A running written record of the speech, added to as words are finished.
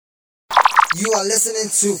You are listening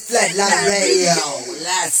to Flatline Radio.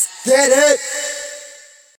 Let's get it.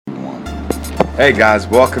 Hey guys,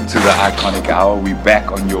 welcome to the Iconic Hour. We're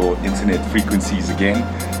back on your internet frequencies again.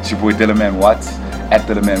 It's your boy Dillaman Watts, at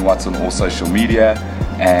Dillaman Watts on all social media.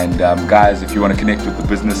 And guys, if you want to connect with the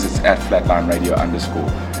business, it's at Flatline Radio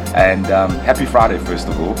 _. And happy Friday, first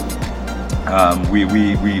of all.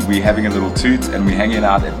 We're having a little toot and we're hanging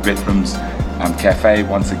out at Bedroom's Cafe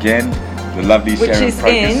once again. The lovely Which Sharon is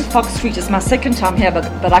Procus. in Fox Street. It's my second time here,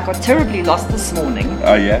 but I got terribly lost this morning.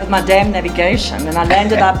 Oh yeah? With my damn navigation, and I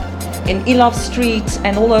landed up in Elof Street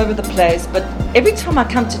and all over the place. But every time I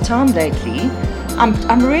come to town lately,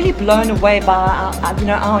 I'm really blown away by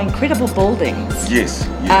our incredible buildings. Yes.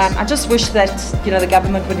 I just wish that the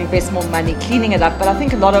government would invest more money cleaning it up, but I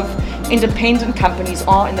think a lot of independent companies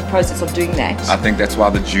are in the process of doing that. I think that's why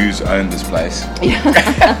the Jews own this place.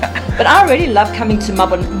 But I really love coming to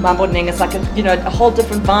Maboneng. It's like a whole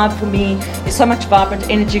different vibe for me. There's so much vibrant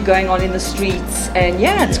energy going on in the streets, and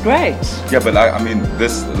it's great. Yeah, but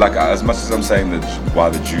this, as much as I'm saying that why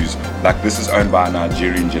the Jews, this is owned by a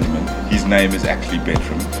Nigerian gentleman. His name is actually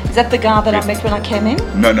Bedroom. Is that the guy that I met when I came in?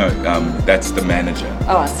 No, that's the manager.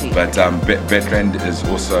 Oh, I see. But Bertrand is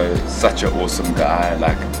also such an awesome guy.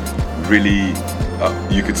 Really,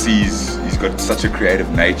 you could see he's got such a creative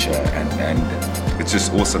nature, and it's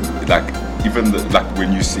just awesome. Even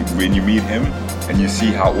when you meet him and you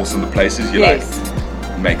see how awesome the place is, you're yes.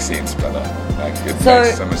 it makes sense, brother. It so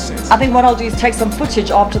makes so much sense. I think what I'll do is take some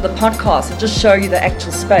footage after the podcast and just show you the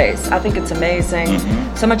actual space. I think it's amazing.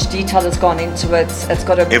 Mm-hmm. So much detail has gone into it. It's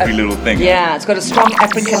got every little thing. Yeah, it's got a strong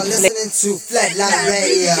African. You are listening to Flatline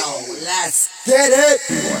Radio. Let's get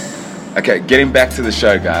it. Okay, getting back to the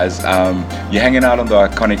show, guys. You're hanging out on the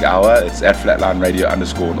Iconic Hour. It's at Flatline Radio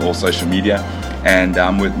 _ on all social media. And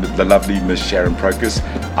I'm with the lovely Miss Sharon Procus,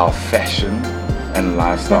 our fashion and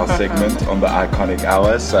lifestyle segment on the Iconic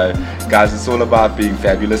Hour. So, guys, it's all about being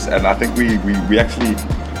fabulous. And I think we actually...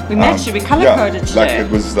 We matched you, we color-coded today.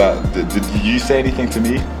 It was, did you say anything to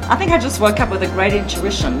me? I think I just woke up with a great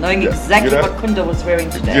intuition, knowing exactly what Kunda was wearing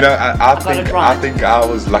today. I think I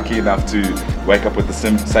was lucky enough to wake up with the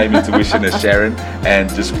same intuition as Sharon and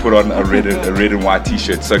just put on a red and white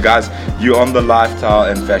t-shirt. So guys, you're on the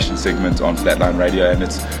lifestyle and fashion segment on Flatline Radio, and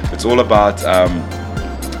it's all about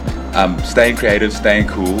staying creative, staying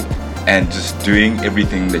cool, and just doing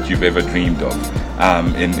everything that you've ever dreamed of,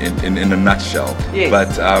 in a nutshell. Yes.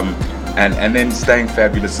 But and then staying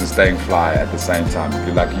fabulous and staying fly at the same time.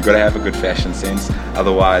 You got to have a good fashion sense,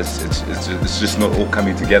 otherwise it's just not all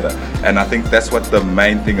coming together. And I think that's what the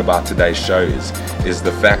main thing about today's show is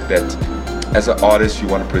the fact that as an artist you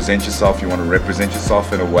want to present yourself, you want to represent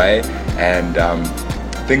yourself in a way, and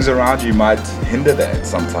things around you might hinder that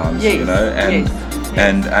sometimes. Yes.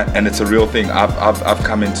 And it's a real thing. I've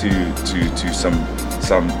come into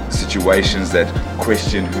some situations that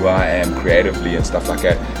question who I am creatively and stuff like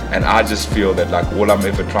that, and I just feel that all I'm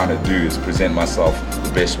ever trying to do is present myself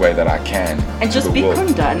the best way that I can and just be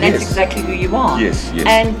Kunda, and that's exactly who you are. Yes.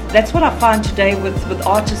 And that's what I find today with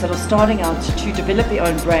artists that are starting out to develop their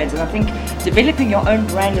own brands. And I think developing your own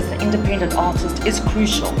brand as an independent artist is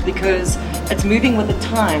crucial, because it's moving with the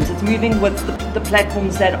times, it's moving with the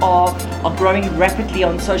platforms that are growing rapidly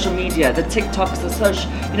on social media, the TikToks, the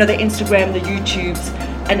Instagram, the YouTubes.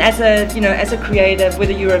 And as a creative,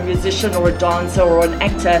 whether you're a musician or a dancer or an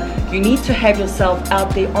actor, you need to have yourself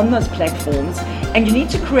out there on those platforms, and you need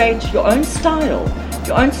to create your own style,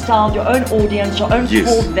 your own audience, your own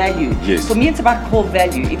core value. Yes. For me, it's about core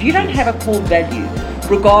value. If you don't have a core value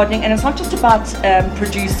regarding, and it's not just about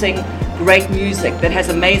producing great music that has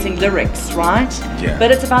amazing lyrics, right? Yeah.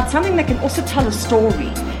 But it's about something that can also tell a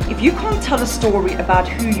story. If you can't tell a story about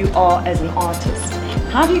who you are as an artist,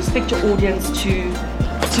 how do you expect your audience to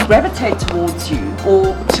gravitate towards you,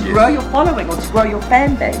 or to grow your following, or to grow your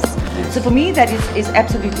fan base? So for me, that is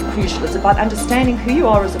absolutely crucial. It's about understanding who you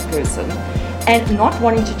are as a person and not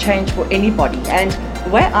wanting to change for anybody. And the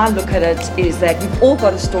way I look at it is that we've all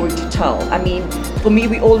got a story to tell. I mean, for me,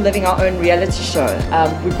 we're all living our own reality show.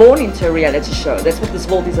 We're born into a reality show. That's what this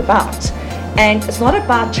world is about. And it's not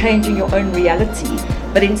about changing your own reality,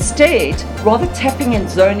 but instead rather tapping and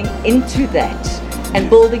zoning into that and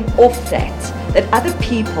building off that other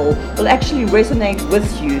people will actually resonate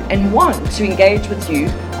with you and want to engage with you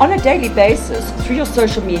on a daily basis through your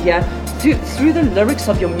social media, through the lyrics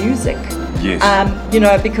of your music. Yes.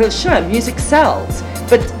 Because sure, music sells,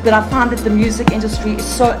 but I find that the music industry is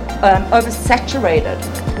so oversaturated.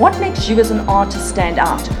 What makes you as an artist stand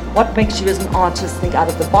out? What makes you as an artist think out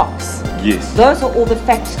of the box? Yes. Those are all the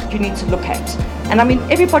facts you need to look at. And I mean,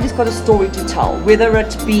 everybody's got a story to tell, whether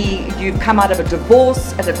it be you've come out of a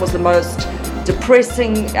divorce and it was the most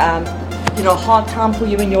depressing, hard time for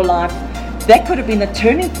you in your life, that could have been a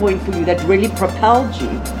turning point for you that really propelled you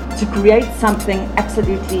to create something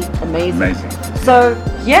absolutely amazing. So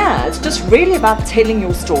yeah, it's just really about telling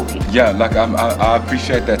your story. Yeah, like I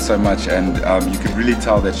appreciate that so much, and you can really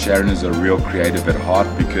tell that Sharon is a real creative at heart,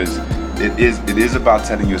 because it is about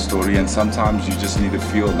telling your story, and sometimes you just need to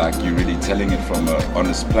feel like you're really telling it from an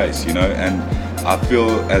honest place, and I feel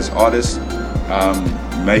as artists,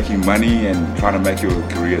 making money and trying to make your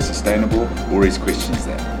career sustainable always questions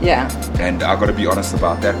that. Yeah. And I got to be honest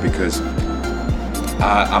about that, because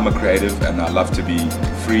I'm a creative and I love to be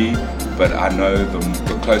free, but I know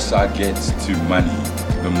the closer I get to money,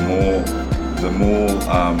 the more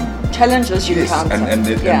challenges you encounter. And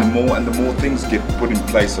the more things get put in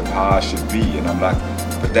place of how I should be, and I'm like,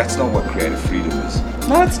 but that's not what creative freedom is.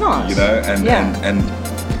 No, it's not. And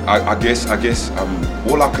I guess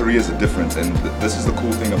all our careers are different, and this is the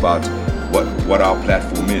cool thing about what our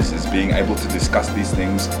platform is being able to discuss these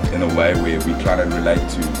things in a way where we try to relate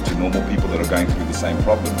to normal people that are going through the same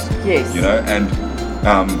problems. Yes. And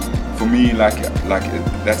for me, like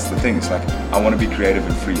that's the thing. It's like I want to be creative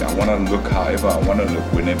and free. I want to look however I want to look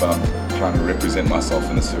whenever I'm trying to represent myself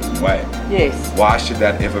in a certain way. Yes. Why should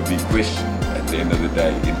that ever be questioned at the end of the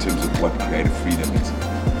day in terms of what creative freedom is?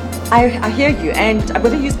 I hear you, and I'm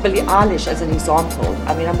going to use Billie Eilish as an example.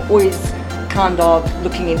 I mean, I'm always kind of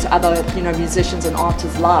looking into other, musicians and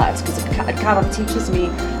artists' lives, because it kind of teaches me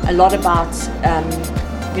a lot about,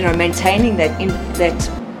 maintaining that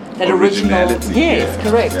original. Yes, yeah,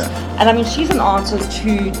 correct. Yeah. And I mean, she's an artist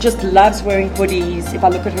who just loves wearing hoodies. If I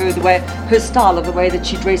look at her, her style, of the way that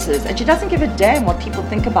she dresses, and she doesn't give a damn what people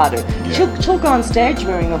think about her. Yeah. She'll go on stage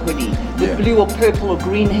wearing a hoodie with blue or purple or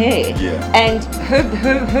green hair. Yeah. And her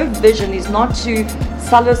vision is not to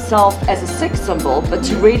sell herself as a sex symbol, but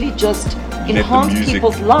to really just enhance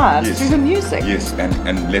people's lives through her music. Yes,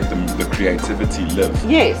 and let the creativity live.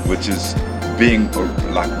 Yes. Which is being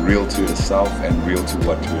like real to herself and real to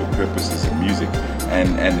what her purpose is in music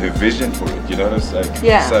and her vision for it. You know what I'm saying?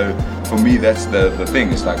 Yeah. So for me, that's the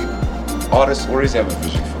thing. It's like artists always have a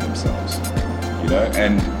vision for themselves.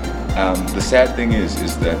 And the sad thing is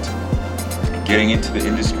that getting into the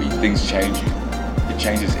industry, things change you. It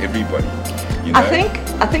changes everybody. I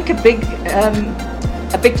think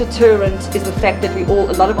a big deterrent is the fact that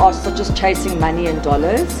a lot of artists are just chasing money and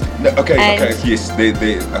dollars. Yes,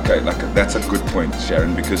 that's a good point,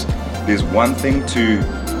 Sharon, because there's one thing to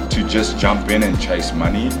just jump in and chase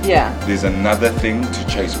money. Yeah. There's another thing to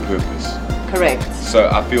chase purpose. Correct. So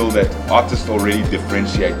I feel that artists already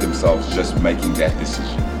differentiate themselves just making that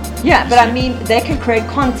decision. Yeah, but I mean, they can create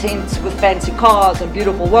content with fancy cars and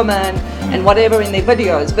beautiful women and whatever in their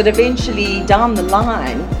videos, but eventually down the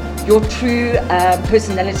line, your true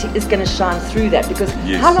personality is going to shine through that, because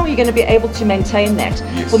how long are you going to be able to maintain that?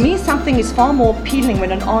 Yes. For me, something is far more appealing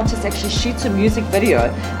when an artist actually shoots a music video,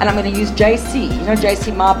 and I'm going to use JC,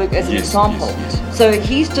 JC Marburg as an example. Yes. So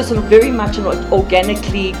he's just very much an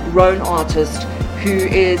organically grown artist who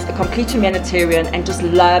is a complete humanitarian and just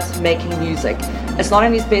loves making music. It's not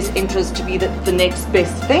in his best interest to be the next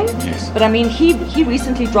best thing. Yes. But I mean, he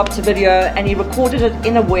recently dropped a video and he recorded it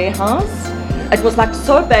in a warehouse. It was like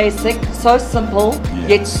so basic, so simple,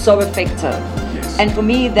 yet so effective. Yes. And for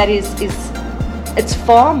me, that is it's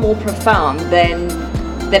far more profound than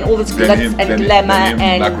all this glitz and glamour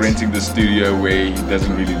and like renting the studio where he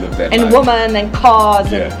doesn't really live that and life. women and cars.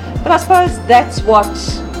 Yeah. But I suppose that's what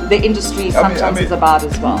the industry sometimes is about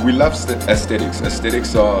as well. We love aesthetics.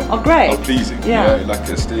 Aesthetics are great. Are pleasing. Yeah. Like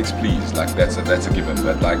aesthetics please. Like that's a given.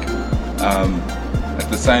 But like at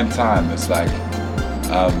the same time, it's like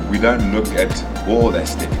we don't look at all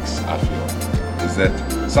aesthetics. I feel is that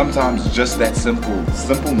sometimes just that simple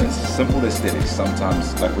aesthetics.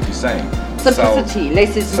 Sometimes, like what you're saying, simplicity,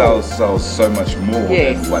 less is more. Sells so much more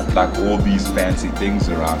than what like all these fancy things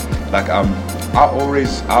around. Like I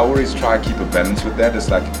always try to keep a balance with that. It's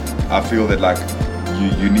like I feel that like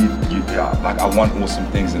like I want awesome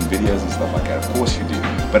things in videos and stuff like that. Of course you do,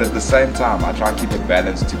 but at the same time I try to keep a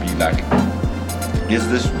balance to be like, is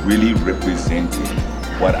this really representing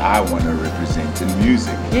what I want to represent in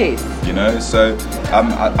music? Yes. So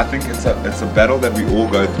I think it's a battle that we all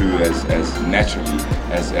go through as naturally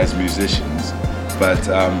as musicians, but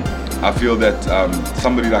I feel that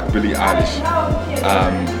somebody like Billie Eilish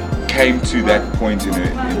came to that point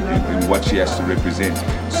in what she has to represent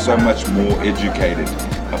so much more educated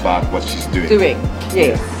about what she's doing.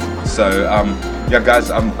 Yes. So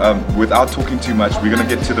guys, without talking too much, we're gonna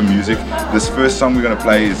get to the music. This first song we're gonna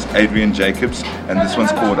play is Adrian Jacobs, and this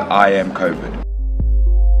one's called I Am COVID.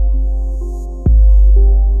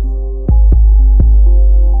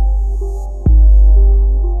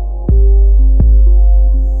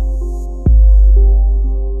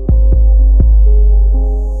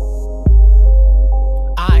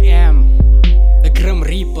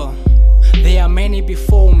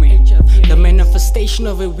 manifestation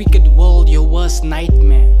of a wicked world, your worst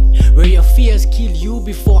nightmare, where your fears kill you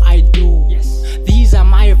before I do. These are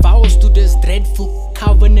my vows to this dreadful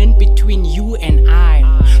covenant between you and I.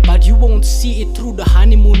 But you won't see it through the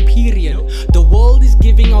honeymoon period. The world is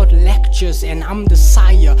giving out lectures and I'm the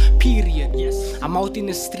sire, period. I'm out in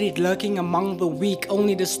the street lurking among the weak.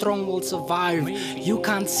 Only the strong will survive. You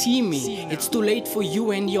can't see me. It's too late for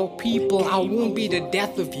you and your people. I won't be the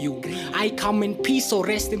death of you. I come in peace, so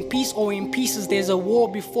rest in peace or in pieces. There's a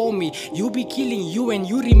war before me. You be killing you and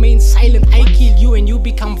you remain silent. I kill you and you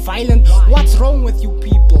become violent. What's wrong with you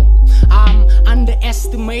people? I'm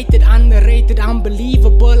underestimated, underrated,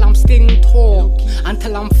 unbelievable. I'm standing tall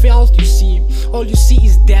until I'm felt, you see. All you see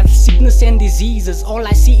is death, sickness and diseases. All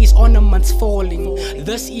I see is ornaments falling.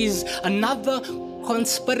 This is another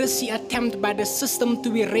conspiracy attempt by the system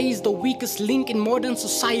to erase the weakest link in modern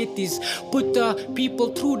societies. Put the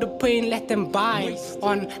people through the pain, let them buy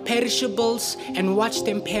on perishables and watch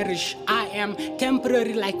them perish. I am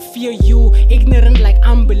temporary like fear, you ignorant like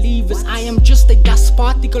unbelievers. I am just a dust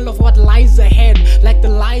particle of what lies ahead, like the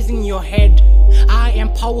lies in your head. I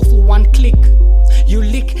am powerful, one click. You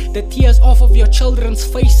lick the tears off of your children's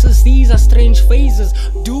faces. These are strange phases.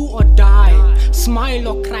 Do or die, smile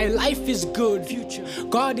or cry. Life is good,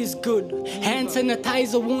 God is good. Hand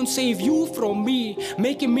sanitizer won't save you from me.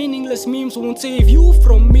 Making meaningless memes won't save you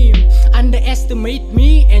from me. Underestimate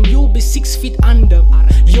me and you'll be 6 feet under.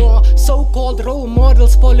 Your so-called role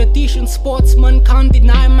models, politicians, sportsmen can't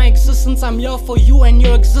deny my existence. I'm here for you and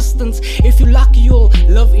your existence. If you're lucky, you'll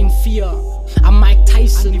live in fear. I'm Mike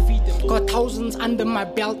Tyson, got thousands under my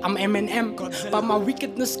belt. I'm Eminem, but my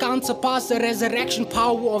wickedness can't surpass the resurrection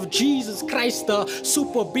power of Jesus Christ. The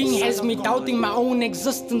super being has me doubting my own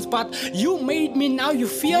existence. But you made me, now you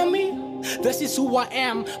fear me? This is who I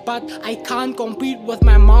am, but I can't compete with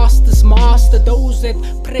my master's master. Those that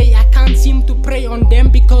pray, I can't seem to pray on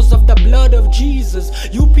them because of the blood of Jesus.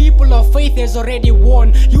 You people of faith has already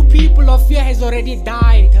won. You people of fear has already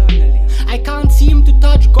died. I can't seem to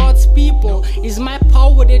touch God's people. Is my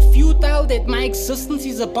power that futile that my existence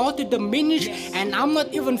is about to diminish? And I'm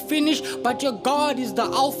not even finished, but your God is the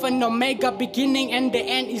Alpha and Omega, beginning and the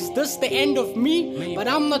end. Is this the end of me? But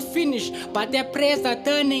I'm not finished, but their prayers are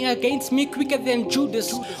turning against me quicker than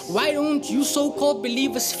Judas. Why don't you so-called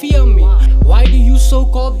believers fear me? Why do you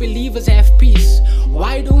so-called believers have peace?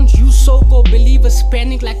 Why don't you so-called believers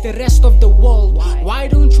panic like the rest of the world? Why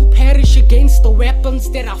don't you perish against the weapons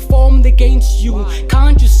that are formed against you?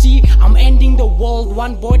 Can't you see I'm ending the world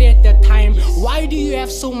one body at a time? Why do you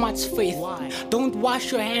have so much faith? Don't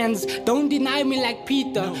wash your hands, don't deny me like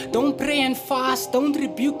Peter. Don't pray and fast, don't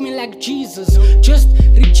rebuke me like Jesus. Just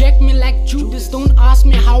reject me like Judas. Don't ask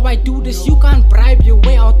me how I do this. You can't bribe your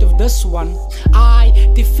way out of this one. I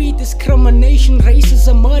defeat discrimination,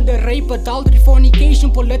 racism, murder, rape, adultery,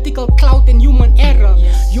 fornication, political clout and human error.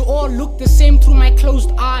 You all look the same through my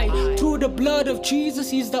closed eye. Through the blood of Jesus,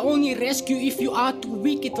 He's the only rescue. If you are too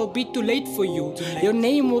weak, it'll be too late for you. Your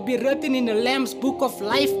name will be written in the Lamb's book of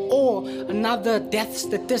life or another death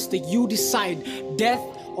statistic. You decide, death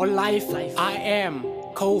or life. I am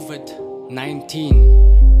COVID-19.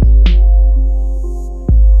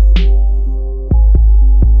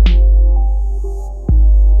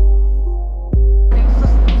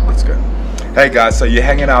 Hey guys, so you're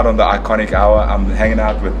hanging out on the Iconic Hour. I'm hanging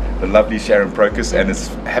out with the lovely Sharon Procus, and it's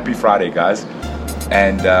Happy Friday, guys.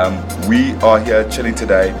 And we are here chilling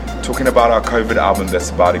today, talking about our COVID album that's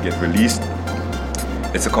about to get released.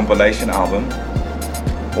 It's a compilation album,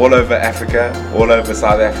 all over Africa, all over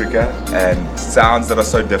South Africa, and sounds that are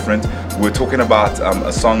so different. We're talking about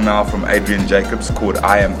a song now from Adrian Jacobs called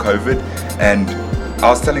I Am COVID, and I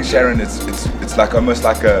was telling Sharon it's like almost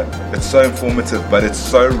like it's so informative, but it's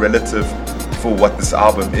so relative for what this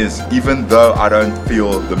album is, even though I don't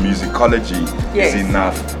feel the musicology is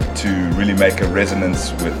enough to really make a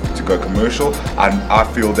resonance with to go commercial. I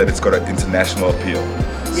feel that it's got an international appeal.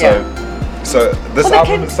 So this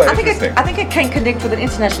album is so interesting. I think it can connect with an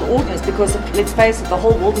international audience because, let's face it, the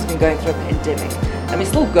whole world has been going through a pandemic, and we're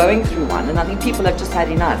still going through one, and I think people have just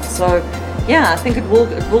had enough. So yeah, I think it will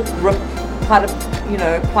grip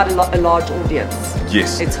quite a large audience.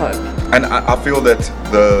 Yes, let's hope. And I feel that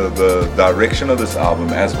the direction of this album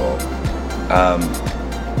as well,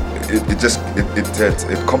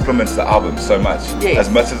 it complements the album so much. Yes. As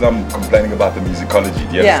much as I'm complaining about the musicology,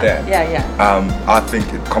 do you understand? Yeah. I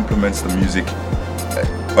think it complements the music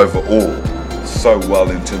overall so well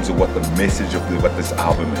in terms of what the message of what this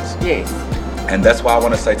album is. Yes. And that's why I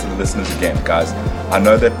want to say to the listeners again, guys, I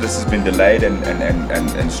know that this has been delayed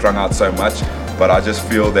and strung out so much, but I just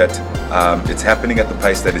feel that it's happening at the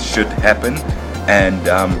pace that it should happen, And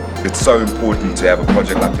it's so important to have a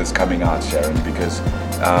project like this coming out, Sharon, because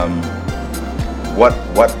what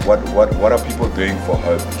are people doing for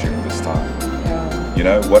hope during this time? Yeah. You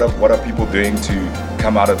know, what are people doing to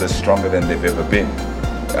come out of this stronger than they've ever been?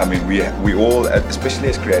 I mean, we all, especially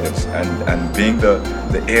as creatives, and being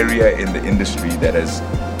the area in the industry that is,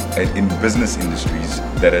 in business industries,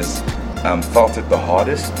 that has felt it the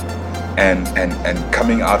hardest, and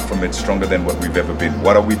coming out from it stronger than what we've ever been.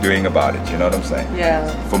 What are we doing about it? You know what I'm saying? Yeah.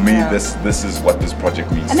 For me, yeah. this is what this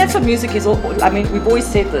project means. And that's what music is. I mean, we've always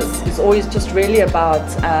said this. It's always just really about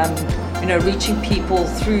reaching people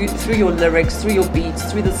through your lyrics, through your beats,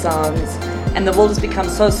 through the sounds. And the world has become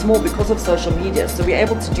so small because of social media. So we're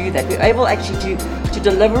able to do that. We're able actually to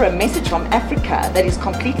deliver a message from Africa that is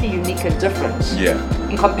completely unique and different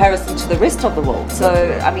in comparison to the rest of the world. So,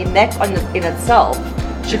 I mean, that in itself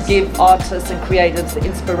should give artists and creatives the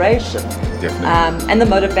inspiration and the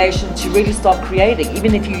motivation to really start creating,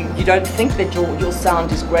 even if you don't think that your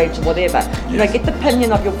sound is great or whatever. You know, get the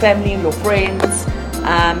opinion of your family and your friends.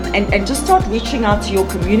 And just start reaching out to your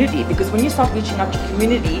community, because when you start reaching out to your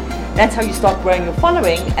community, that's how you start growing your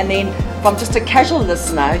following. And then from just a casual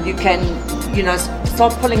listener, you can,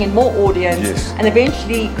 start pulling in more audience and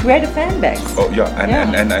eventually create a fan base. Oh yeah,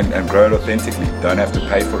 and grow it authentically. Don't have to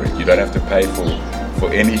pay for it. You don't have to pay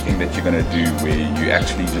for anything that you're going to do, where you're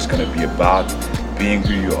actually just going to be about being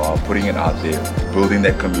who you are, putting it out there, building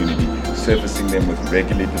that community, servicing them with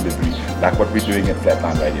regular delivery, like what we're doing at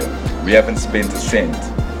Flatline Radio. We haven't spent a cent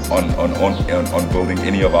on building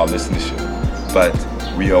any of our listenership, but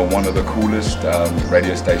we are one of the coolest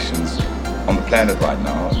radio stations on the planet right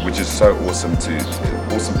now, which is so awesome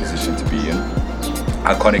awesome position to be in.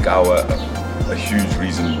 Iconic Hour, a huge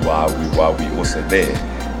reason why we also there,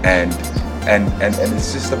 and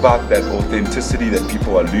it's just about that authenticity that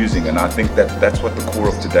people are losing. And I think that's what the core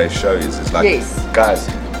of today's show is. It's like, guys,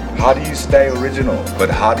 how do you stay original, but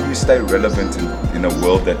how do you stay relevant in a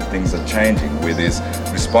world that things are changing, where there's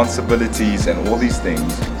responsibilities and all these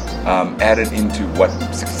things added into what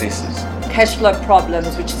success is? Cash flow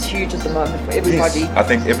problems, which is huge at the moment for everybody. Yes, I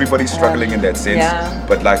think everybody's struggling in that sense.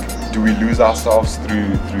 But like, do we lose ourselves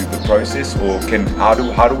through the process, or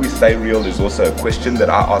how do we stay real is also a question that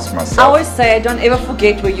I ask myself. I always say, don't ever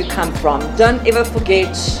forget where you come from. Don't ever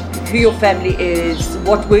forget who your family is,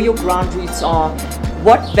 where your ground roots are.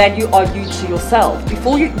 What value are you to yourself?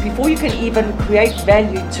 Before you can even create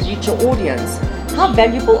value to reach your audience, how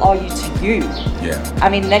valuable are you to you? Yeah. I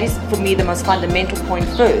mean, that is for me the most fundamental point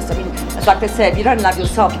first. I mean, it's like they say, if you don't love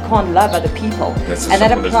yourself, you can't love other people. And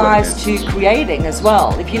that applies to creating as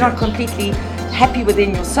well. If you're not completely happy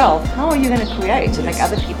within yourself, how are you going to create to make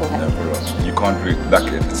other people happy? No, for real. You can't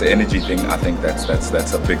it's an energy thing. I think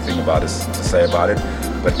that's a big thing about us to say about it.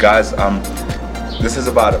 But guys, this is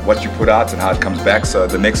about what you put out and how it comes back. So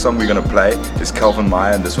the next song we're going to play is Kelvin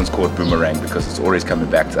Meyer, and this one's called Boomerang, because it's always coming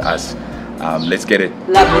back to us. Let's get it.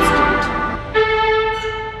 Love this dude.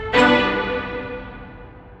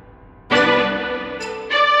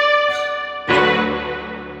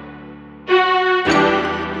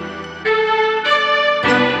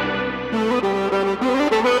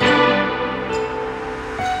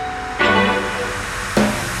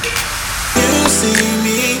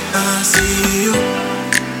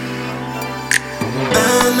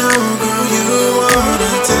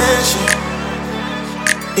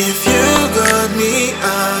 If you got me,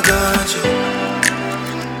 I got you.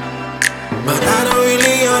 But I don't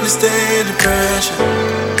really understand the pressure.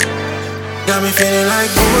 Got me feeling like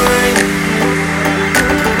boomerang.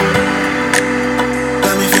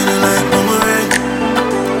 Got me feeling like boomerang.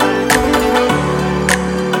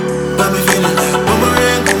 Got me feeling like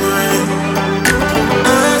boomerang, boomerang.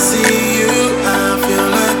 I see you, I feel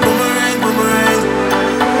like boomerang, boomerang.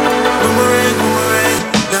 Boomerang, boomerang.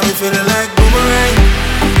 Got me feeling like boomerang.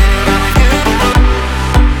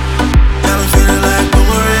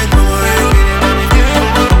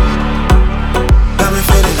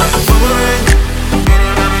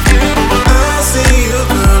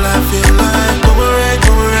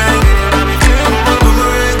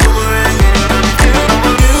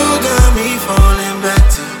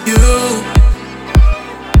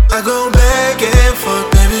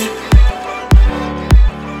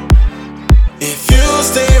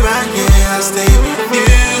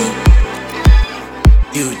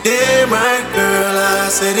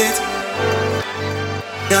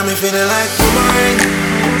 Got me feeling like boomerang.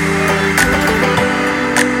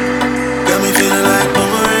 Got me feeling like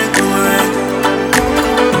boomerang, boomerang.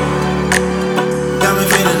 Got me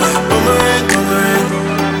feeling like boomerang, boomerang.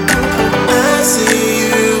 I see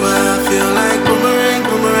you, I feel like boomerang,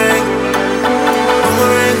 boomerang.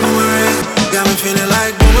 Boomerang, boomerang. Got me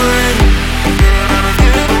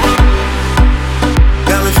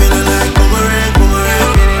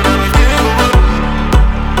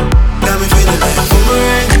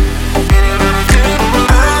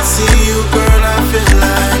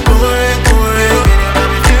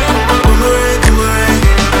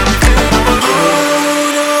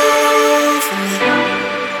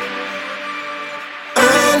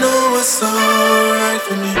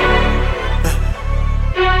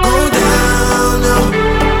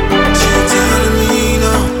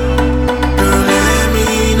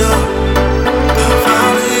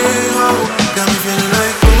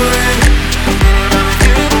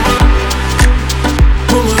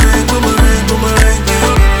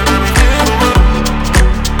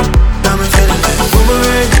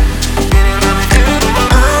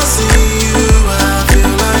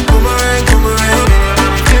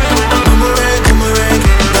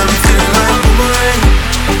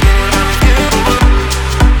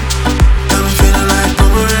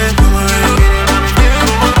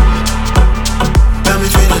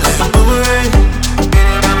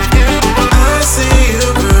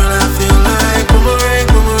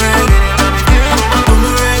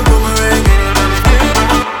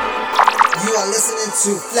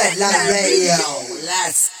to Flatline Radio.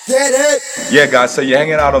 Let's get it. Yeah, guys, so you're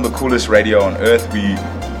hanging out on the coolest radio on earth. We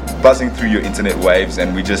buzzing through your internet waves,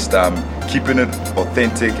 and we just keeping it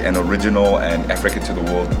authentic and original and Africa to the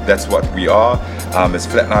world. That's what we are. It's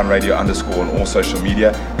Flatline Radio _ on all social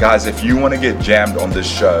media. Guys, if you want to get jammed on this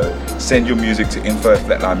show, send your music to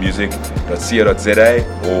info@flatlinemusic.co.za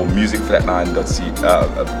or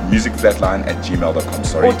musicflatline@gmail.com.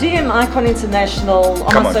 Sorry. Or DM Icon International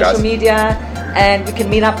on our social media, and we can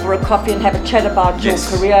meet up for a coffee and have a chat about your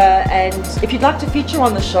career. And if you'd like to feature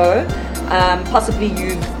on the show, possibly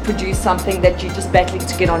you've produced something that you're just battling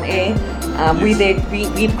to get on air.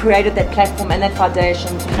 We've created that platform and that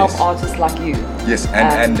foundation to help artists like you. Yes,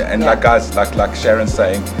 and like guys, like Sharon's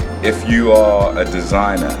saying, if you are a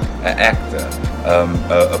designer, an actor,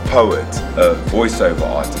 a poet, a voiceover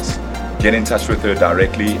artist, get in touch with her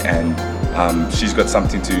directly, and she's got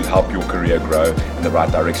something to help your career grow in the right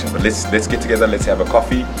direction. But let's get together, let's have a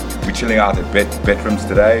coffee. We're chilling out at Bedrooms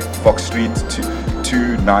today, Fox Street,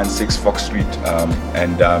 296 Fox Street,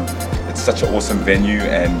 and it's such an awesome venue.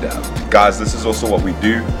 And guys, this is also what we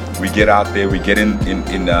do. We get out there, we get in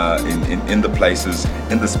the places,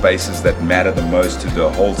 in the spaces that matter the most to the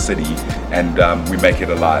whole city, and we make it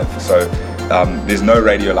alive. So there's no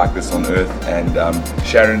radio like this on earth, and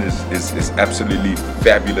Sharon is absolutely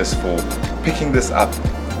fabulous for picking this up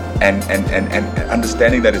and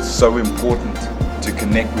understanding that it's so important to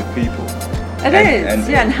connect with people. It is.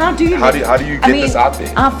 And how do you get this out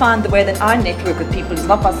there? I find the way that I network with people is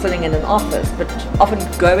not by sitting in an office, but often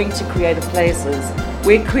going to creative places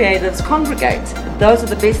where creatives congregate. Those are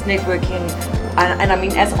the best networking, and I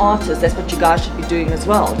mean, as artists, that's what you guys should be doing as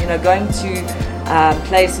well. You know, going to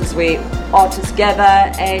places where artists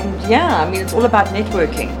gather, and it's all about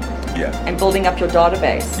networking. Yeah. And building up your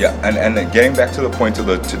database. Yeah, and getting back to the point of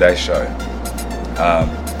the Today Show,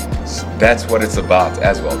 that's what it's about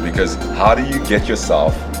as well, because how do you get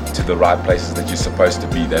yourself to the right places that you're supposed to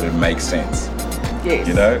be, that it makes sense? Yes.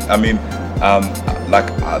 You know, I mean, like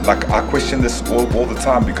I question this all the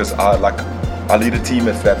time, because I lead a team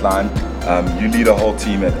at Flatline, you lead a whole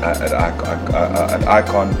team at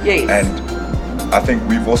Icon, yes. And I think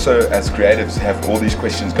we've also, as creatives, have all these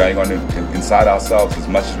questions going on inside ourselves as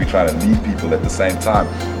much as we try to lead people at the same time.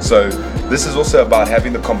 So this is also about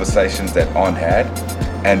having the conversations that aren't had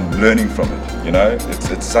and learning from it. You know,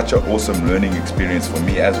 it's such an awesome learning experience for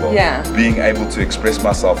me as well. Yeah. Being able to express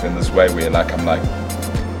myself in this way, where I'm like,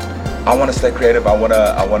 I want to stay creative. I want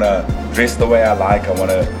to dress the way I like. I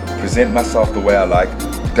want to present myself the way I like.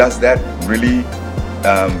 Does that really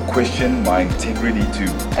question my integrity to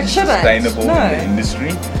be sustainable in the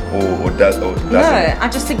industry, or doesn't? No, I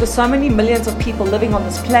just think with so many millions of people living on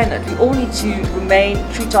this planet, we all need to remain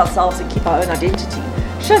true to ourselves and keep our own identity.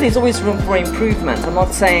 Sure, there's always room for improvement. I'm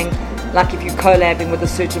not saying, like, if you're collabing with a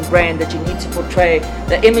certain brand, that you need to portray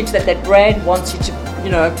the image that brand wants you to,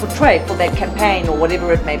 portray for that campaign or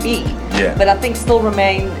whatever it may be. Yeah. But I think still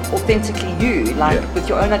remain authentically you, with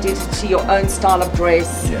your own identity, your own style of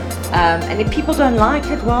dress. Yeah. And if people don't like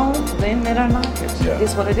it, well, then they don't like it. Yeah. It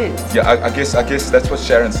is what it is. Yeah, I guess that's what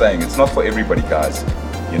Sharon's saying. It's not for everybody, guys.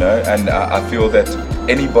 And I feel that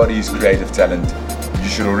anybody's creative talent, you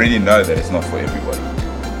should already know that it's not for everybody.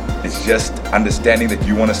 It's just understanding that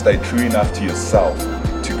you want to stay true enough to yourself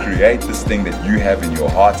to create this thing that you have in your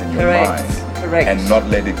heart and your mind. Correct. And not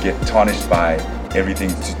let it get tarnished by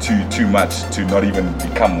everything too much to not even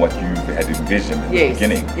become what you had envisioned in the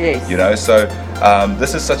beginning. Yes. So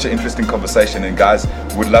this is such an interesting conversation, and guys,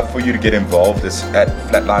 would love for you to get involved. It's at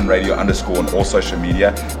Flatline Radio _ on all social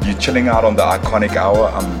media. You're chilling out on the Iconic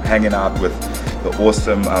Hour. I'm hanging out with the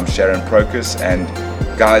awesome Sharon Procus, and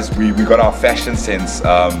guys, we got our fashion sense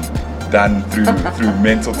done through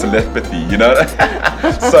mental telepathy,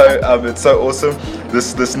 So it's so awesome.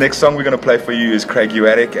 This next song we're gonna play for you is Craig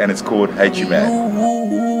Uadic, and it's called Hate You Man.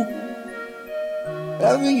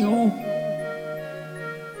 Loving you.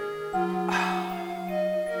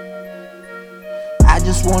 I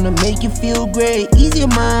just wanna make you feel great, ease your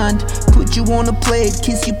mind, put you on a plate,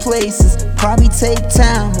 kiss you places, probably take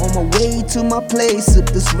time on my way to my place, sip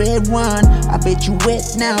this red wine, I bet you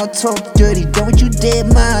wet now, talk dirty, don't you dare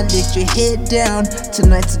mind, let your head down,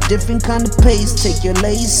 tonight's a different kind of pace, take your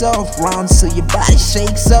lace off, round so your body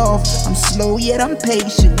shakes off, I'm slow yet I'm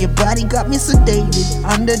patient, your body got me sedated,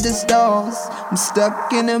 under the stars, I'm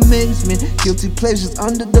stuck in amazement, guilty pleasures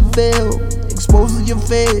under the veil, exposing your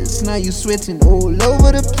face, now you sweating all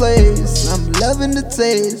over the place. I'm loving the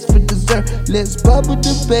taste for dessert. Let's bubble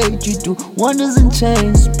debate. You do wonders and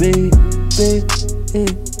change, babe.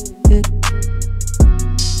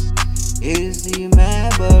 Is he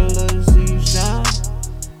mad, but does he shine?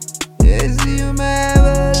 Is he mad?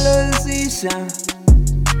 season.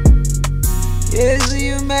 Yes,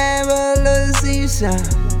 you marvelous season.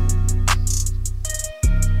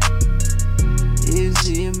 Yes,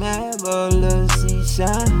 you marvelous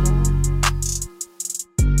season.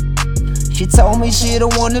 She told me she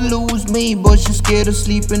don't wanna lose me, but she's scared of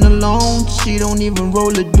sleeping alone. She don't even roll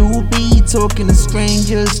a doobie, talking to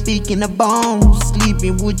strangers, speaking to bones.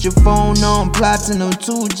 Sleeping with your phone on, plotting on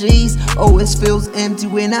 2Gs. Always feels empty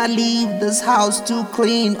when I leave, this house too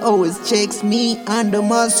clean. Always checks me under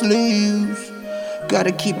my sleeves.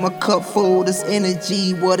 Gotta keep my cup full, this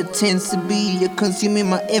energy, what it tends to be. You're consuming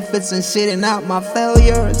my efforts and shitting out my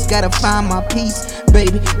failures. Gotta find my peace,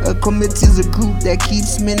 baby. A committee's a group that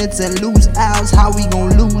keeps minutes and lose hours. How we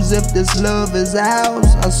gon' lose if this love is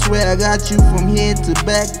ours? I swear I got you from here to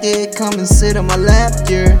back there. Come and sit on my lap,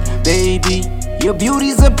 dear. Baby, your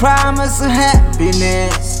beauty's a promise of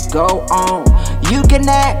happiness. Go on, you can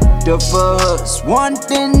act the first. One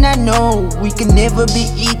thing I know, we can never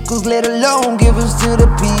be equals, let alone give us to the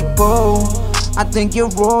people. I think you're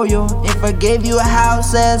royal. If I gave you a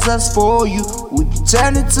house as I spoil you, would you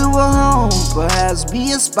turn it to a home? Perhaps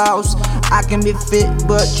be a spouse. I can be fit,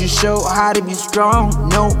 but you show how to be strong.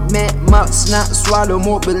 No man must not swallow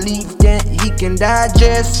more belief than he can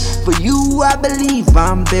digest. For you, I believe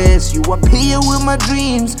I'm best. You appear with my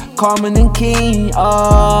dreams, common and king.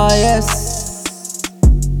 Oh yes.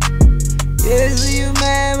 Yes, you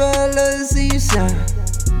marvelous season.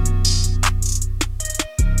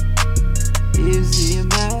 Yes, you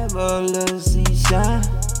marvelous season.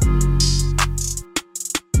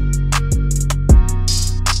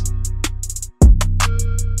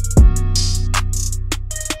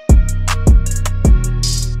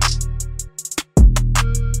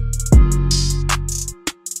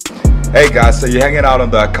 Hey guys, so you're hanging out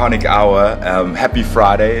on the Iconic Hour. Happy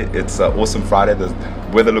Friday. It's an awesome Friday. The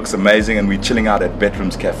weather looks amazing and we're chilling out at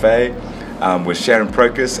Bedrooms Cafe with Sharon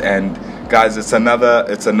Procus. And guys, it's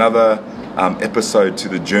another episode to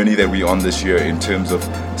the journey that we're on this year in terms of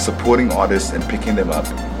supporting artists and picking them up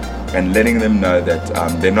and letting them know that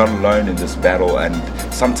they're not alone in this battle. And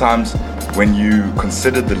sometimes when you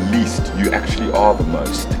consider the least, you actually are the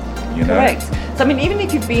most, you know? Correct. So I mean, even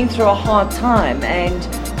if you've been through a hard time and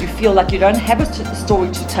you feel like you don't have a story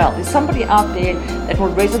to tell, there's somebody out there that will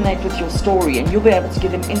resonate with your story and you'll be able to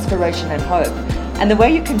give them inspiration and hope. And the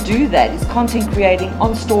way you can do that is content creating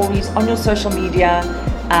on stories, on your social media,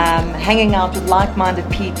 hanging out with like-minded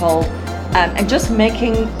people, and just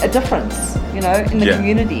making a difference, you know, in the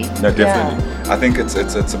community. No, definitely. Yeah. I think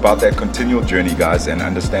it's about that continual journey, guys, and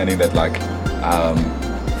understanding that, like,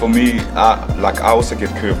 for me, I also get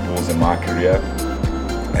curveballs in my career,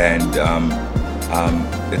 and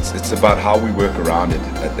it's about how we work around it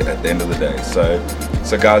at the end of the day.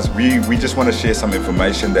 So guys, we just want to share some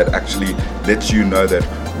information that actually lets you know that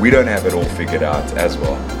we don't have it all figured out as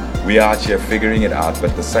well. We are out here figuring it out,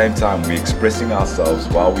 but at the same time, we're expressing ourselves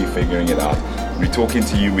while we're figuring it out. We're talking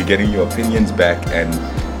to you, we're getting your opinions back, and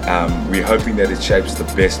we're hoping that it shapes the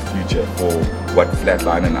best future for what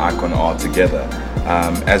Flatline and Icon are together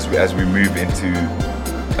as we move into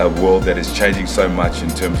a world that is changing so much in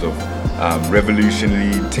terms of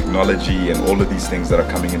revolutionary technology and all of these things that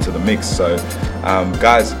are coming into the mix. So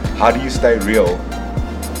guys, how do you stay real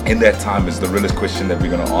in that time is the realest question that we're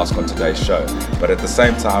going to ask on today's show. But at the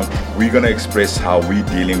same time, we're going to express how we're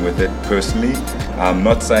dealing with it personally. I'm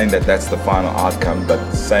not saying that that's the final outcome,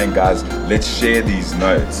 but saying, guys, let's share these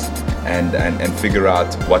notes and figure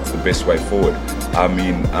out what's the best way forward. I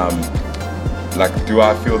mean, like, do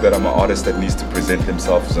I feel that I'm an artist that needs to present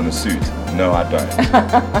themselves in a suit? No, I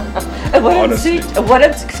don't. It wouldn't suit.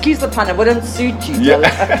 Excuse the pun. It wouldn't suit you.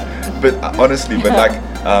 Yeah, but honestly, like,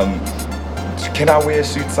 can I wear a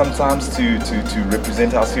suit sometimes to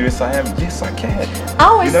represent how serious I am? Yes, I can. I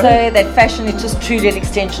always say that fashion is just truly an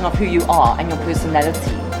extension of who you are and your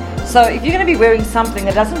personality. So if you're going to be wearing something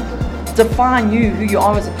that doesn't define you, who you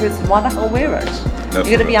are as a person, why the hell wear it? No,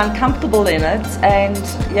 you're going to be uncomfortable in it, and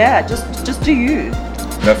yeah, just do you.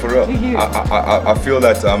 No, for real. I feel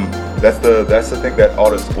that that's the thing that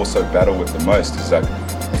artists also battle with the most. Is like,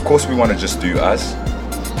 of course, we want to just do us,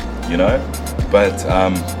 you know, but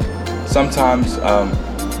sometimes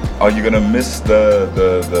are you gonna miss the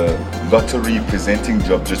lottery presenting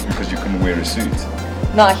job just because you couldn't wear a suit?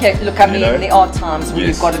 No, look, I mean, there are times when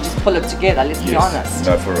you've got to just pull it together, let's be honest.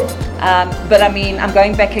 No, for real. But I mean, I'm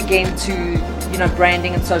going back again to,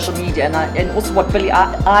 branding and social media, and also what Billie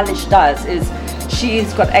Eilish does is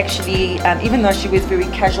she's got actually, even though she wears very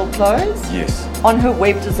casual clothes, Yes. on her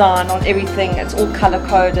web design, on everything, it's all color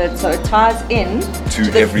coded, so it ties in to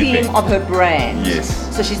the everything. theme of her brand. Yes.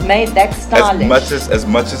 So she's made that stylish. As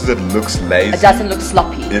much as it looks lazy, it doesn't look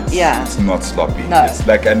sloppy. It's not sloppy. No. It's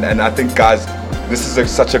like, and I think, guys, this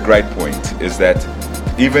is such a great point, is that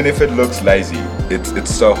even if it looks lazy,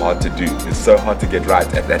 it's so hard to do. It's so hard to get right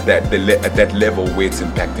at that level where it's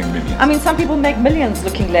impacting millions. I mean, some people make millions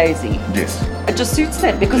looking lazy. Yes. It just suits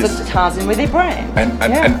them because Yes. it ties in with their brand.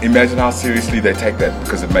 And imagine how seriously they take that,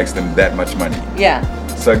 because it makes them that much money. Yeah.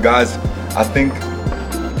 So guys, I think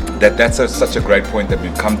that's such a great point that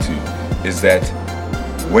we've come to, is that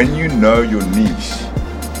when you know your niche,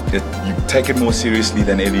 you take it more seriously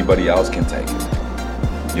than everybody else can take it.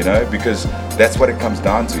 You know, because that's what it comes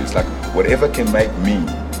down to. It's like, whatever can make me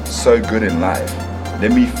so good in life,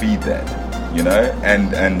 let me feed that. You know,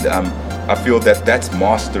 and I feel that that's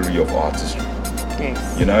mastery of artistry.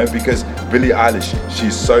 Yes. You know, because Billie Eilish,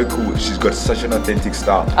 she's so cool. She's got such an authentic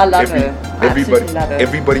style. I love her. I absolutely love her.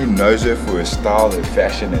 Everybody knows her for her style, her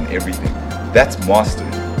fashion, and everything. That's mastery.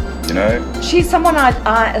 You know? She's someone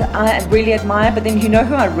I really admire, but then you know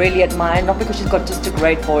who I really admire, not because she's got just a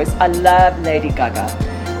great voice. I love Lady Gaga.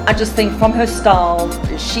 I just think from her style,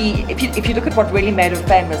 if you look at what really made her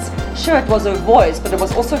famous, sure, it was her voice, but it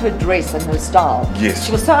was also her dress and her style. Yes.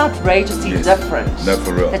 She was so outrageously different. No,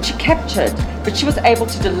 for real. That she captured, but she was able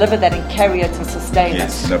to deliver that and carry it and sustain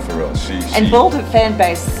Yes, it. no, for real. And build her fan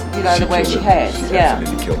base, you know, the way she had. She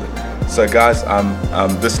absolutely killed it. So guys,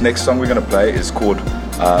 this next song we're gonna play is called,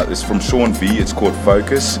 it's from Sean V. It's called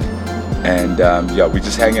Focus. And we're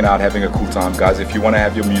just hanging out, having a cool time, guys. If you want to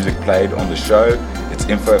have your music played on the show, it's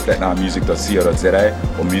info@flatlinemusic.co.za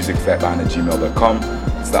or musicflatline@gmail.com.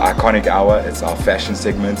 It's the Iconic Hour. It's our fashion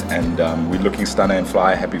segment, and we're looking stunner and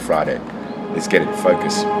fly. Happy Friday. Let's get it.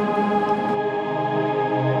 Focus.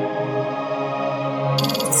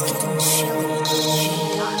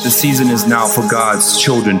 The season is now for God's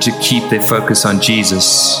children to keep their focus on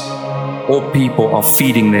Jesus. All people are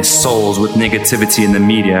feeding their souls with negativity in the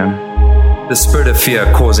media. The spirit of fear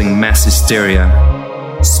causing mass hysteria.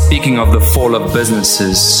 Speaking of the fall of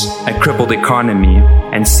businesses, a crippled economy,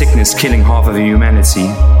 and sickness killing half of humanity.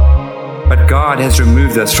 But God has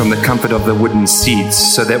removed us from the comfort of the wooden seats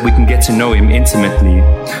so that we can get to know Him intimately,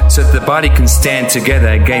 so that the body can stand together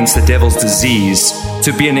against the devil's disease,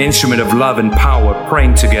 to be an instrument of love and power,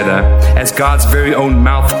 praying together as God's very own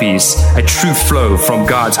mouthpiece, a true flow from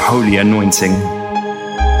God's holy anointing.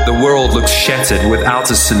 The world looks shattered without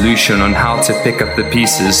a solution on how to pick up the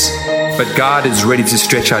pieces, but God is ready to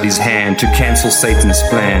stretch out His hand to cancel Satan's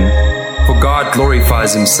plan. For God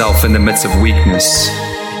glorifies Himself in the midst of weakness.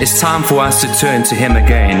 It's time for us to turn to Him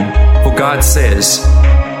again. For God says,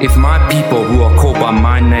 if my people who are called by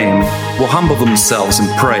my name will humble themselves and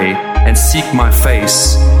pray and seek my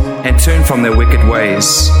face and turn from their wicked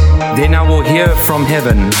ways, then I will hear from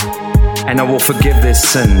heaven and I will forgive their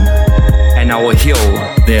sin and I will heal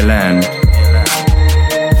their land.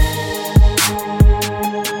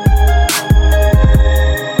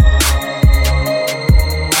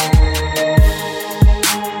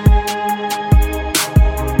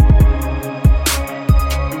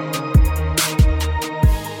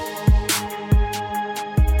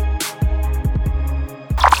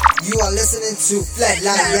 You are listening to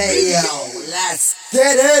Flatline Radio. Let's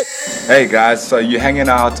get it. Hey guys, so you're hanging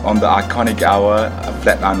out on the Iconic Hour of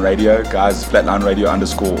Flatline Radio. Guys, Flatline Radio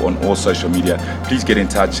 _ on all social media. Please get in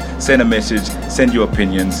touch, send a message, send your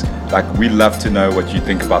opinions. Like, we love to know what you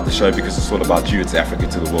think about the show, because it's all about you. It's Africa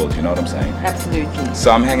to the world, you know what I'm saying? Absolutely.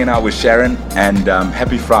 So I'm hanging out with Sharon, and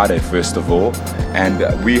happy Friday first of all. And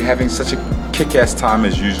we're having such a kick-ass time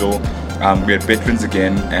as usual. We're at Veterans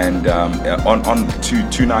again, and on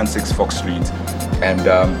 296 Fox Street, and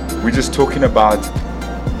we're just talking about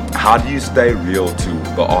how do you stay real to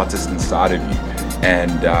the artist inside of you,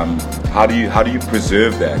 and how do you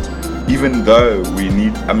preserve that, even though we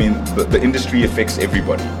need. I mean, the industry affects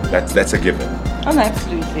everybody. That's a given. Oh,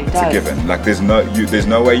 absolutely. It's a given. Like, there's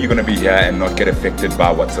no way you're gonna be here and not get affected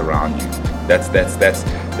by what's around you.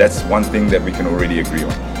 That's one thing that we can already agree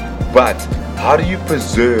on. But how do you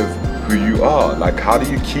preserve who you are? Like, how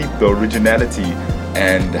do you keep the originality,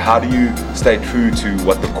 and how do you stay true to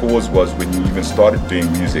what the cause was when you even started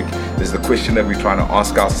doing music? Is the question that we're trying to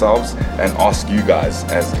ask ourselves and ask you guys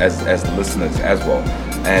as listeners as well.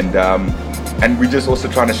 And we're just also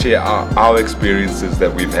trying to share our experiences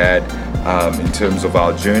that we've had in terms of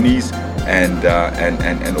our journeys, and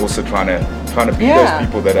also trying to be those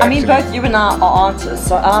people that I mean, both you and I are artists,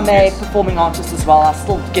 so I'm a performing artist as well. I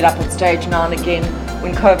still get up on stage now and again,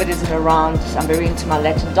 when COVID isn't around, I'm very into my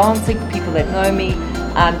Latin dancing. People that know me,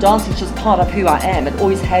 dancing is just part of who I am. It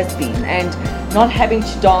always has been. And not having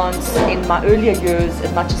to dance in my earlier years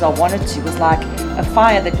as much as I wanted to was like a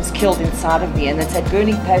fire that was killed inside of me, and it's that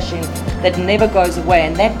burning passion that never goes away,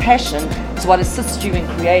 and that passion is what assists you in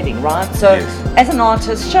creating, right? So as an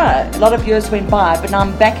artist, sure, a lot of years went by, but now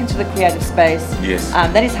I'm back into the creative space.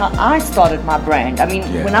 That is how I started my brand. I mean,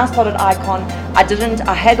 when I started Icon,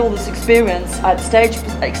 I had all this experience, I had stage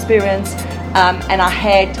experience, and I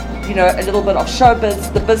had, you know, a little bit of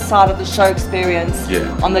showbiz, the biz side of the show experience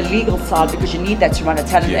on the legal side, because you need that to run a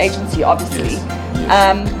talent agency, obviously.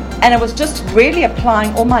 And it was just really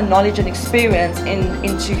applying all my knowledge and experience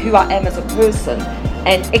into who I am as a person,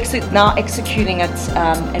 and now executing it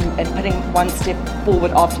and putting one step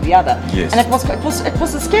forward after the other. And it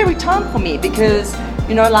was a scary time for me, because,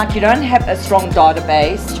 you know, like, you don't have a strong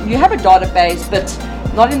database. You have a database, but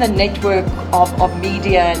not in the network of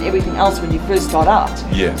media and everything else when you first start out.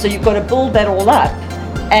 So you've got to build that all up.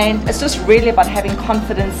 And it's just really about having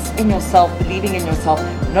confidence in yourself, believing in yourself,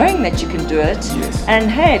 knowing that you can do it. And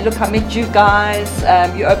hey, look, I met you guys.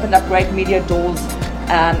 You opened up great media doors.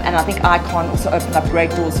 And I think Icon also opened up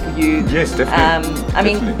great doors for you. Definitely. I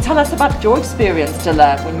mean, tell us about your experience,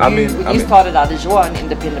 Dilla, when you started out as your own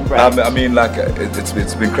independent brand. I mean, like,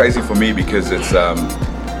 it's been crazy for me, because it's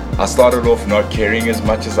I started off not caring as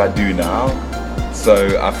much as I do now.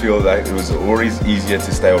 So I feel like it was always easier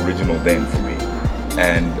to stay original then for me.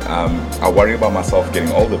 And I worry about myself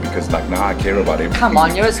getting older, because like now I care about everything. Come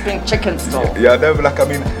on, you're a spring chicken still. No, but like, I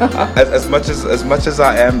mean, as much as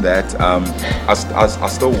I am that, I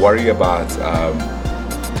still worry about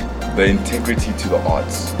the integrity to the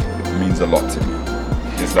arts. It means a lot to me.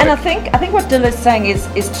 Like, and I think what Dill is saying is,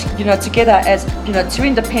 you know, together as, you know, two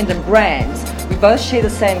independent brands, we both share the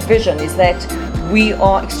same vision, is that we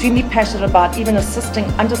are extremely passionate about even assisting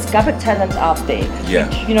undiscovered talent out there,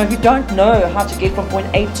 you know, who don't know how to get from point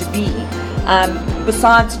A to B.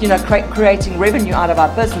 Besides, you know, creating revenue out of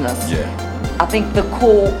our business, I think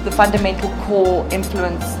the fundamental core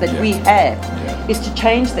influence that we have is to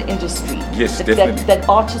change the industry. That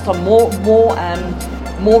artists are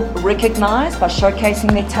more recognized by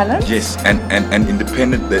showcasing their talent. And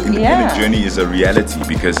independent. The independent journey is a reality,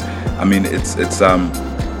 because I mean, it's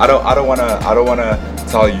I don't wanna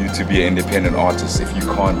tell you to be an independent artist if you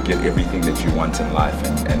can't get everything that you want in life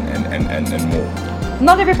and more.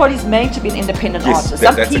 Not everybody's made to be an independent artist.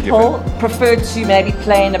 Some people prefer to maybe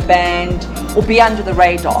play in a band or be under the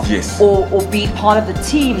radar, or be part of the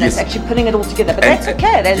team that's actually putting it all together. But that's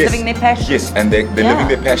okay. They're living their passion. And they're living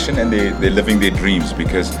their passion, and they're living their dreams,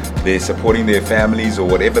 because they're supporting their families or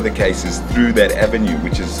whatever the case is through that avenue,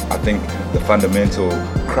 which is, I think, the fundamental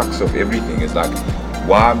crux of everything. Is like,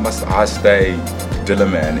 why must I stay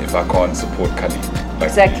Dillaman if I can't support Kali? Like,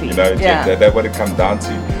 exactly. You know, that's what it comes down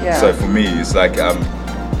to. So for me, it's like,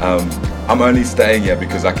 I'm only staying here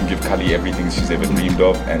because I can give Kali everything she's ever dreamed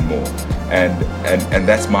of and more. And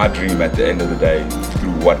that's my dream at the end of the day,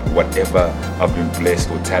 through whatever I've been blessed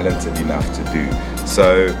or talented enough to do.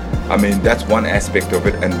 So, I mean, that's one aspect of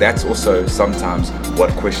it, and that's also sometimes what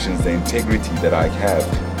questions the integrity that I have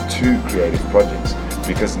to creative projects.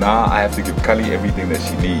 Because now I have to give Kali everything that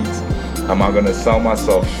she needs. Am I going to sell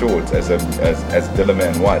myself short as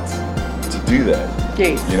Dillaman Watts to do that?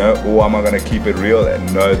 Yes. You know, or am I going to keep it real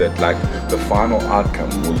and know that like the final outcome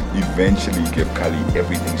will eventually give Kali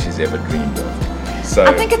everything she's ever dreamed of? So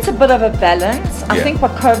I think it's a bit of a balance. I think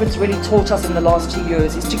what COVID's really taught us in the last 2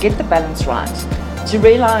 years is to get the balance right. To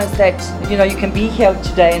realize that, you know, you can be here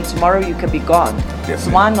today and tomorrow you can be gone.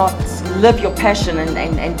 So why not live your passion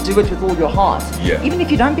and do it with all your heart? Even if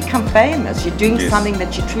you don't become famous, you're doing something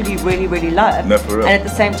that you truly, really, really love. No, for real. And at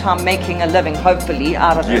the same time making a living, hopefully,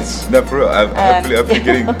 out of it. No, for real. Hopefully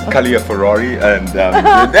getting Kali a Ferrari, and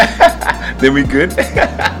then we're good.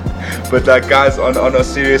 But like, guys, on a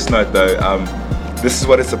serious note though, this is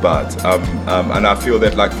what it's about. And I feel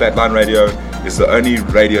that like Flatline Radio is the only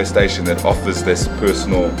radio station that offers this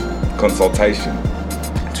personal consultation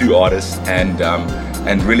to artists,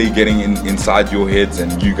 and really getting inside your heads,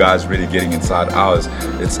 and you guys really getting inside ours.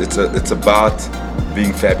 It's about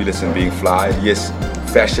being fabulous and being fly. Yes,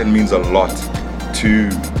 fashion means a lot to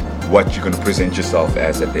what you're going to present yourself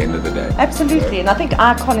as at the end of the day. Absolutely, and I think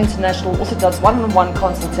Icon International also does one-on-one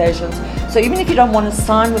consultations. So even if you don't want to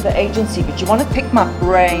sign with the agency, but you want to pick my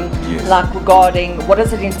brain, like regarding what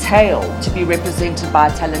does it entail to be represented by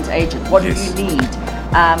a talent agent? What do you need?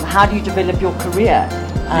 How do you develop your career?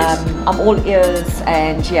 I'm all ears,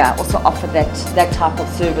 and also offer that type of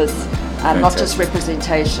service, not just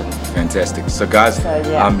representation. Fantastic. So guys,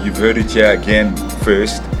 you've heard it here again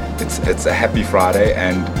first. it's a happy Friday,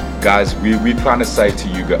 and guys, we're trying to say to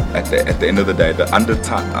you at the end of the day, the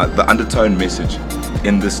undertone message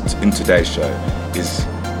in today's show is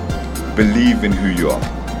believe in who you are,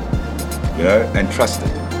 you know, and trust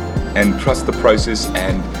it, and trust the process,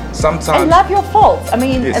 and sometimes and love your faults. I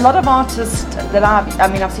mean, Yes. a lot of artists that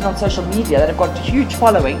I've seen on social media that have got a huge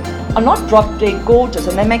following are not drop dead gorgeous,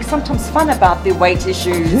 and they make sometimes fun about their weight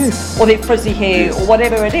issues Yes. or their frizzy hair Yes. or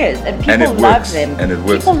whatever it is, and people and it love works, them. and it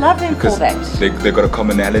works People love them because for that. they've got a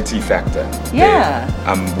commonality factor. Yeah.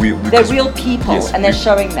 They're real people, and they're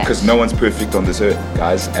showing that. Because no one's perfect on this earth,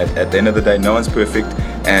 guys. At the end of the day, no one's perfect,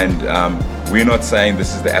 and we're not saying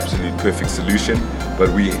this is the absolute perfect solution, but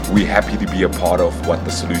we're happy to be a part of what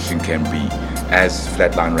the solution can be as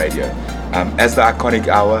Flatline Radio. As the Iconic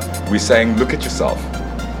Hour, we're saying, look at yourself.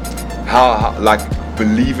 How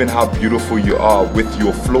believe in how beautiful you are with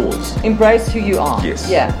your flaws. Embrace who you are. Yes.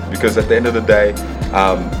 Yeah. Because at the end of the day,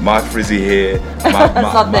 my frizzy hair,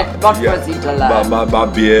 not frizzy, Dala. my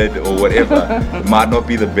beard or whatever might not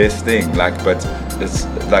be the best thing. But it's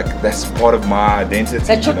like that's part of my identity.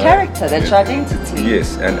 That's your you know? character. That's your identity.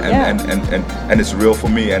 Yes, and it's real for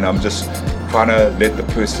me, and I'm just trying to let the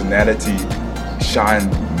personality shine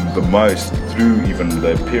the most through even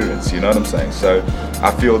the appearance, you know what I'm saying? So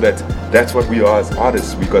I feel that's what we are as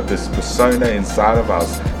artists. We got this persona inside of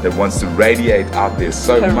us that wants to radiate out there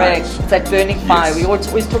so Correct. much. It's that burning fire. Yes. We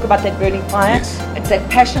always talk about that burning fire. Yes. It's that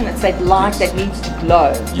passion, it's that light that needs to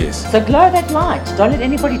glow. Yes. So glow that light. Don't let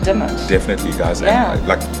anybody dim it. Definitely, guys. Yeah. And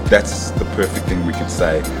that's the perfect thing we can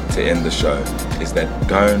say to end the show, is that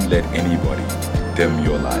don't let anybody dim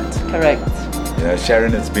your light. Correct. You know,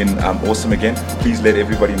 Sharon, it's been awesome again. Please let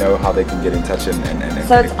everybody know how they can get in touch and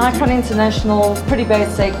So it's connect with Icon you. International, pretty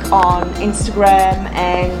basic on Instagram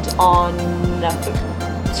and on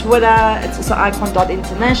Twitter. It's also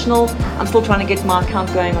icon.international. I'm still trying to get my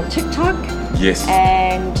account going on TikTok Yes.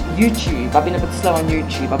 and YouTube. I've been a bit slow on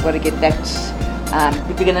YouTube. I've got to get that.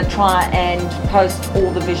 We're going to try and post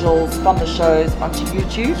all the visuals from the shows onto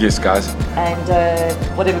YouTube. Yes, guys. And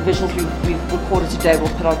whatever visuals we've recorded today, we'll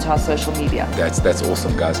put onto our social media. That's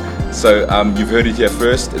awesome, guys. So you've heard it here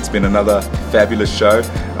first. It's been another fabulous show.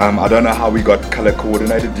 I don't know how we got color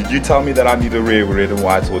coordinated. Did you tell me that I need to wear red and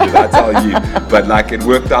white, or did I tell you? But it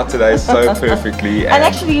worked out today so perfectly. And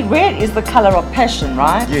actually, red is the color of passion,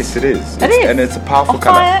 right? Yes, it is. It is. And it's a powerful Of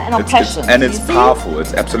color. fire and of passion. And You it's see? powerful.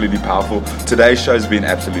 It's absolutely powerful. Today's show's been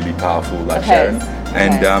absolutely powerful, like It Sharon. has.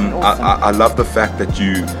 And It has been awesome. I love the fact that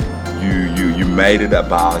you made it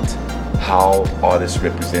about how artists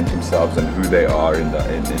represent themselves and who they are in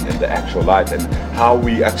the actual light, and how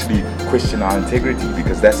we actually question our integrity,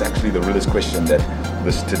 because that's actually the realest question that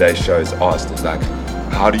today's show is asked. Is like,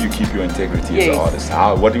 how do you keep your integrity as Yes. an artist?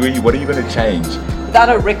 What are you going to change? Without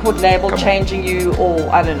a record label Come on. changing you, or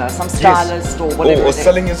I don't know, some stylist or whatever. Or it is.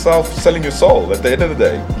 selling yourself, selling your soul at the end of the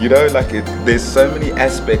day. You know, there's so many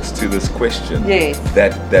aspects to this question Yes.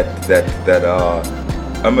 that are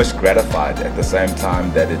almost gratified at the same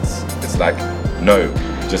time that it's like, no,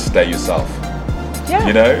 just stay yourself. Yeah,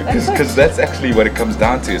 You know, that's it. because that's actually what it comes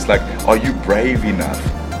down to. It's like, are you brave enough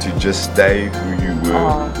to just stay who you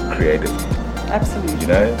were creatively? Absolutely. You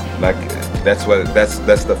know,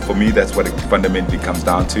 for me, that's what it fundamentally comes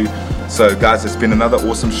down to. So guys, it's been another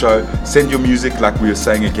awesome show. Send your music, like we were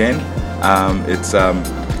saying again. It's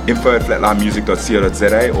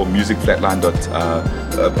info@flatlinemusic.co.za or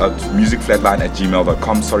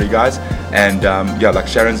musicflatline@gmail.com. Sorry guys. And like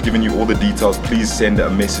Sharon's given you all the details, please send a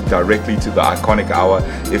message directly to the Iconic Hour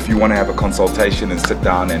if you want to have a consultation and sit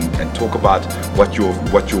down and talk about what your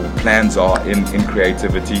plans are in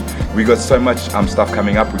creativity. We got so much stuff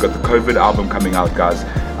coming up. We got the COVID album coming out, guys.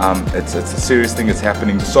 It's a serious thing that's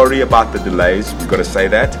happening. Sorry about the delays, we got to say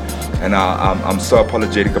that, and I'm so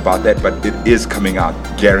apologetic about that, but it is coming out,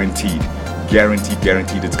 guaranteed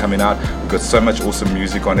it's coming out. We've got so much awesome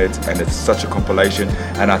music on it, and it's such a compilation,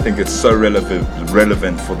 and I think it's so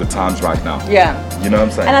relevant for the times right now. Yeah. You know what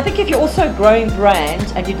I'm saying? And I think if you're also a growing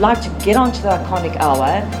brand and you'd like to get onto the Iconic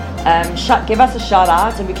Hour, give us a shout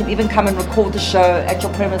out, and we can even come and record the show at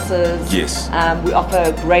your premises. Yes. We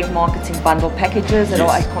offer great marketing bundle packages at Yes.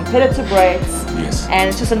 our competitive rates. Yes. And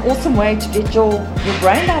it's just an awesome way to get your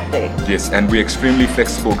brand out there. Yes, and we're extremely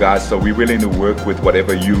flexible, guys, so we're willing to work with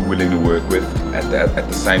whatever you're willing to work with at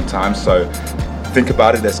the same time. So think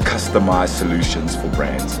about it as customized solutions for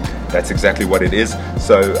brands. That's exactly what it is.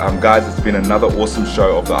 So guys, it's been another awesome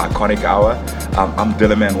show of the Iconic Hour. I'm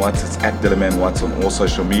Dillaman Watts. It's at Dillaman Watts on all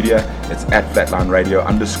social media. It's at Flatline Radio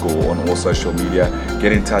 _ on all social media.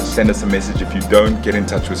 Get in touch, send us a message. If you don't, get in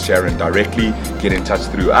touch with Sharon directly. Get in touch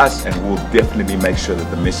through us, and we'll definitely make sure that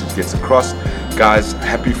the message gets across. Guys,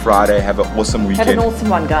 happy Friday. Have an awesome weekend. Have an awesome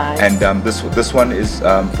one, guys. And this one is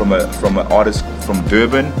from an artist from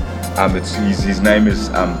Durban. His name is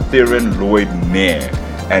Theron Lloyd Nair.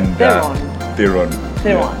 And Theron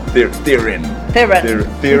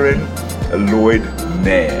Lloyd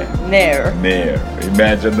Nair.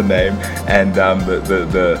 Imagine the name. And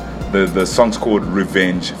the song's called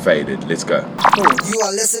Revenge Faded. Let's go. You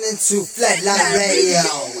are listening to Flatline Radio.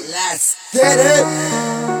 Let's get it.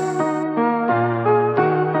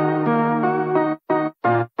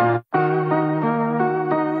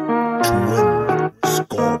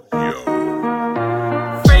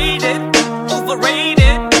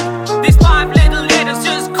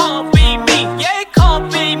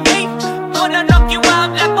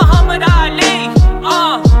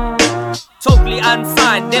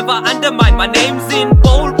 Never undermined, my name's in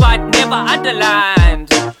bold but never underlined.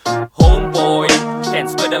 Homeboy, can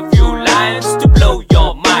spit a few lines to blow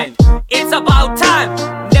your mind. It's about time,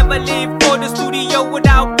 never leave for the studio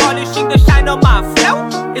without polishing the shine on my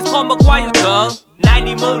flow. It's called McGuire's girl,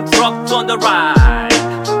 90 mil dropped on the ride.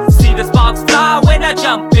 See the sparks fly when I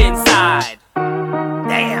jump inside.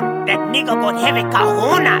 Damn, that nigga got heavy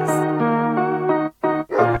cajonas.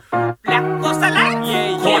 Black Costa Life,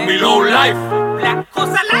 yeah. Call me low life. Black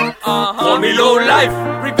Costa Life, call me low life.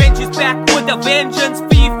 Revenge is back with a vengeance.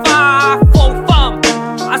 FIFA, full fun.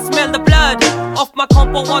 I smell the blood of my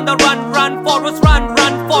compo on the run. Run, Forrest, run,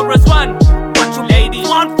 run, Forrest, run. What you ladies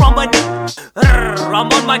want from a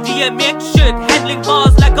I'm on my DMX shit, handling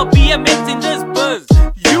bars like a BMX in this buzz.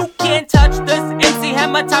 You can't touch this MC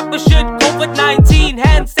Hammer type of shit. COVID-19,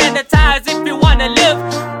 hand sanitize if you wanna live.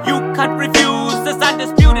 You can't refuse this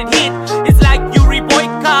undisputed hit. It's like Yuri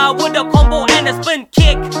Boyka with a combo and a spin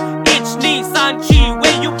kick. It's Nissan Chi,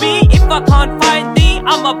 where you be? If I can't find thee,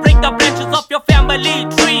 I'ma break the branches of your family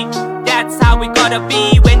tree. That's how we gotta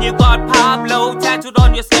be when you got Pablo tattooed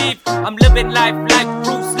on your sleeve. I'm living life like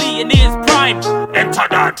Bruce Lee in his prime. Enter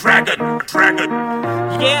the dragon.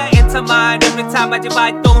 Yeah, enter mine every time I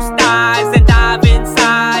divide those thighs and dive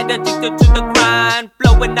inside. Addicted to the grind,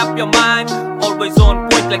 blowing up your mind. Always on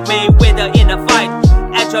point like Mayweather in a fight.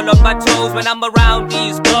 Agile on my toes when I'm around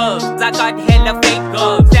these girls. I got hella fake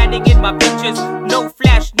girls standing in my pictures, no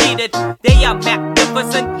flash needed. They are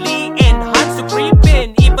magnificently enhanced to creep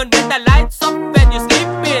in. Even when the lights off and you're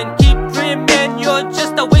sleeping, keep dreaming, you're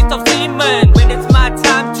just a waste of semen. When it's my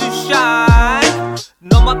time to shine,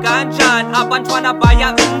 no more ganjan, abantwana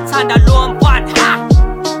baya umtanda lompan. Ha!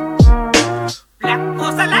 Black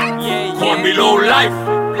Costa Life, yeah. Call me low life.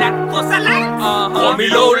 Black Costa Life, call me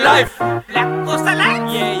low life. Black Costa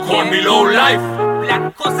Life, yeah. Call me low life.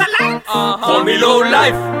 Black Costa Life, call me low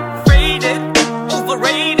life. Faded,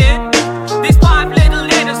 overrated. These 5 little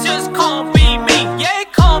letters just can't be me. Yeah,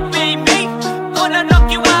 can't be me. Gonna knock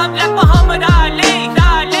you out like a